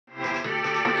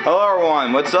Hello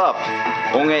everyone, what's up?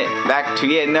 We'll get back to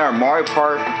yet another Mario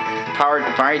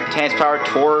Tennis Power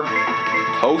Tour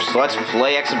Host Let's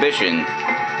Play exhibition.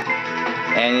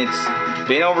 And it's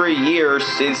been over a year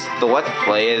since the Let's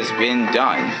Play has been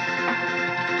done.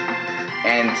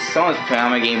 And someone's playing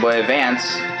on my Game Boy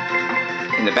Advance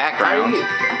in the background.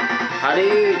 How do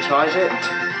you charge it?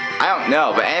 I don't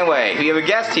know, but anyway, we have a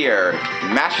guest here.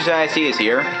 Master IC is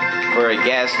here for a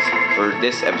guest for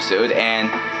this episode, and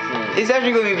it's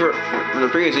actually going to be for the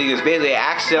previous week, because basically I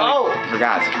accidentally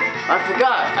forgot. I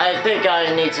forgot. I think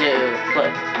I need to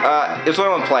play. There's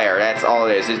only one player, that's all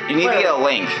it is. You need to get a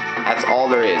link. That's all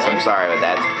there is. I'm sorry about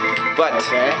that. But,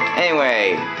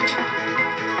 anyway,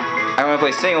 I want to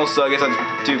play singles, so I guess I'll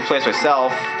do plays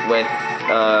myself with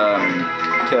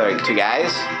two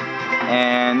guys.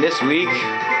 And this week,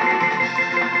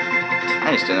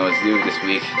 I just don't know what to do this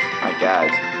week. My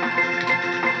God.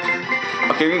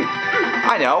 Okay,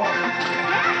 I know.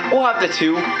 We'll have the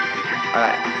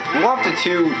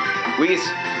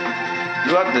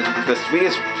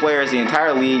sweetest players in the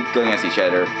entire league going against each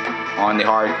other on the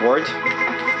hard court.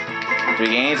 3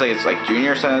 games, like it's like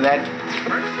junior or something like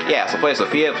that. Yeah, so play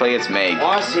Sophia, play against Meg. I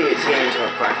want to see a team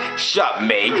real quick. Shut up,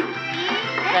 Meg.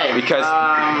 Hey, because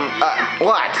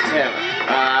what? Tim,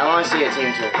 I want to see a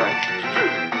team real quick.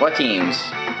 What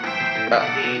teams?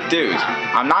 Dude,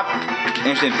 I'm not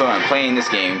interested in playing this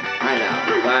game. I know,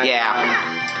 but yeah.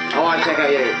 I want to check out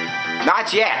your.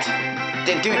 Not yet.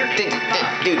 Dude.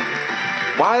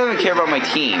 Why do I even care about my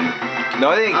team? The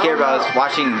only thing I care about is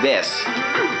watching this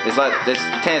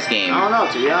tennis game. I don't know,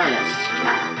 to be honest.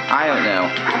 I don't know.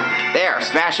 There,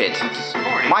 smash it.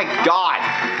 My God,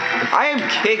 I am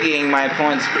kicking my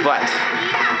opponent's butt.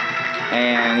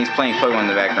 And he's playing Pokemon in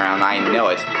the background. I know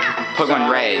it. Pokemon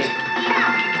Red.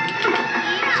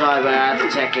 Sorry, but I have to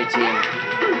check your team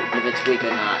if it's weak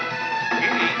or not.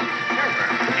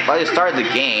 Well, I just started the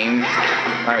game. I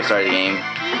already started the game.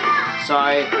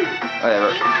 Sorry.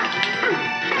 Whatever.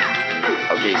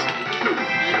 Oh, jeez.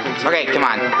 Okay, come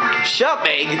on. Shut up,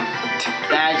 Meg.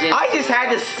 I just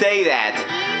had to say that.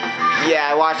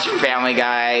 Yeah, I watched Family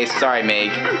Guy. Sorry,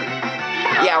 Meg.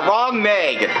 Yeah, wrong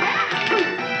Meg.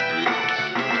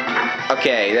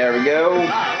 Okay, there we go.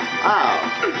 Oh.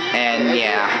 And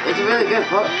yeah. It's a really good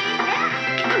book.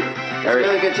 It's a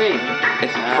really good team.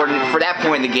 It's for that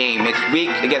point in the game, it's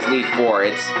weak against Elite 4.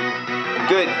 It's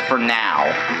good for now.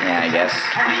 Yeah, I guess.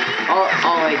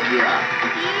 I'll wake you up.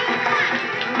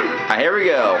 Here we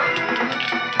go.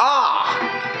 Ah!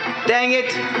 Dang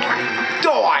it!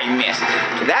 Oh, I missed.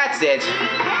 That's it.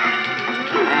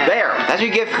 There. That's what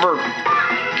you get for.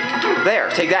 There.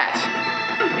 Take that.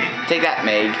 Take that,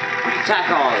 Meg.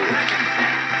 Tackle.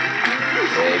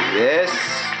 Take this.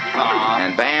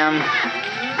 And bam.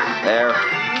 There.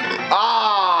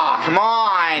 Ah! Come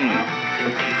on!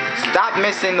 Stop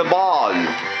missing the ball.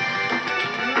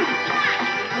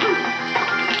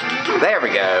 There we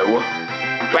go.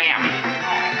 Bam!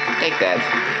 Take that.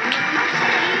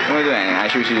 What am I doing? I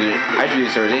should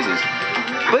use service aces.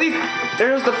 But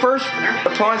there's the first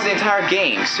opponents in the entire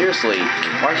game. Seriously.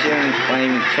 Why should I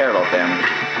even care about them?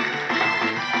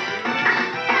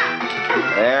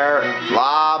 There.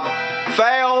 Lob.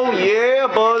 Fail. Yeah,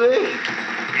 buddy.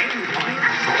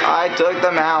 I took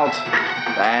them out.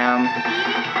 Bam.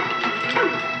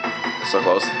 So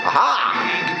close. Aha!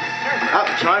 Oh,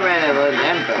 Charmander with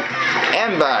Ember.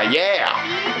 Ember, yeah.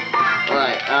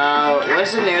 Right,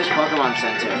 where's the nearest Pokemon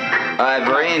Center?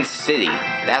 Viridian City.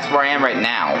 That's where I am right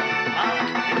now.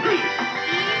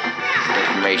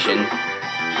 Information.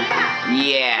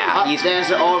 Yeah. There's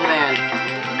the old man.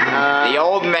 The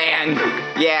old man.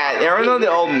 Yeah, everyone know the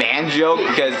old man joke,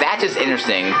 because that's just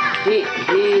interesting.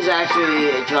 He's actually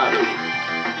a drunk.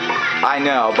 I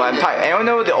know, but I don't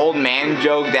know the old man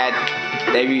joke that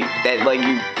you have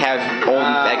old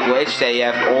that glitch that you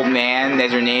have old man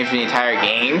as your name for the entire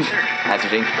game. That's the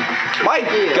thing. My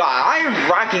God, I am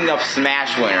racking up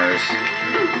Smash winners.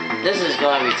 This is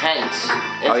going to be tense.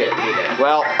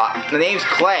 Well, the name's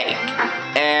Clay,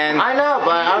 and I know,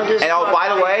 but I'm just. And by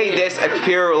the way, this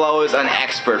appears below is an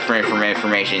expert for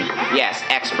information. Yes,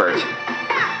 expert.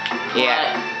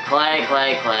 Yeah. Clay.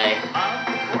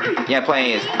 Yeah,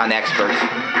 playing is an expert.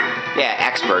 Yeah,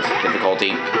 expert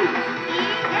difficulty.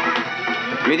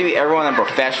 You need to be everyone a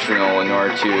professional in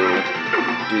order to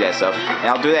do that stuff. And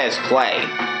I'll do that as Clay.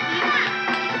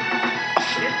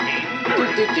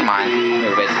 Come on,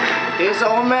 move it. Here's the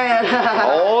old man.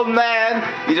 Old man.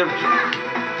 You're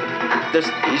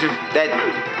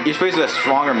supposed to be a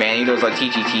stronger man. He does like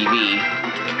TGTV.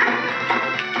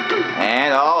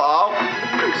 And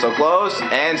so close,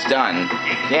 and it's done.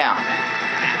 Yeah.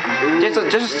 Just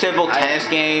a simple tennis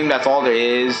game. That's all there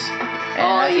is. And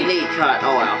Oh, as you he- need cut.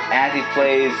 Oh wow. As he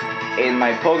plays in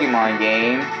my Pokemon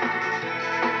game,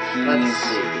 Let's he's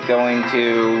see. going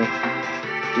to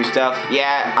do stuff.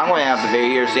 Yeah, I'm going to have the video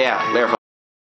here. So yeah, later.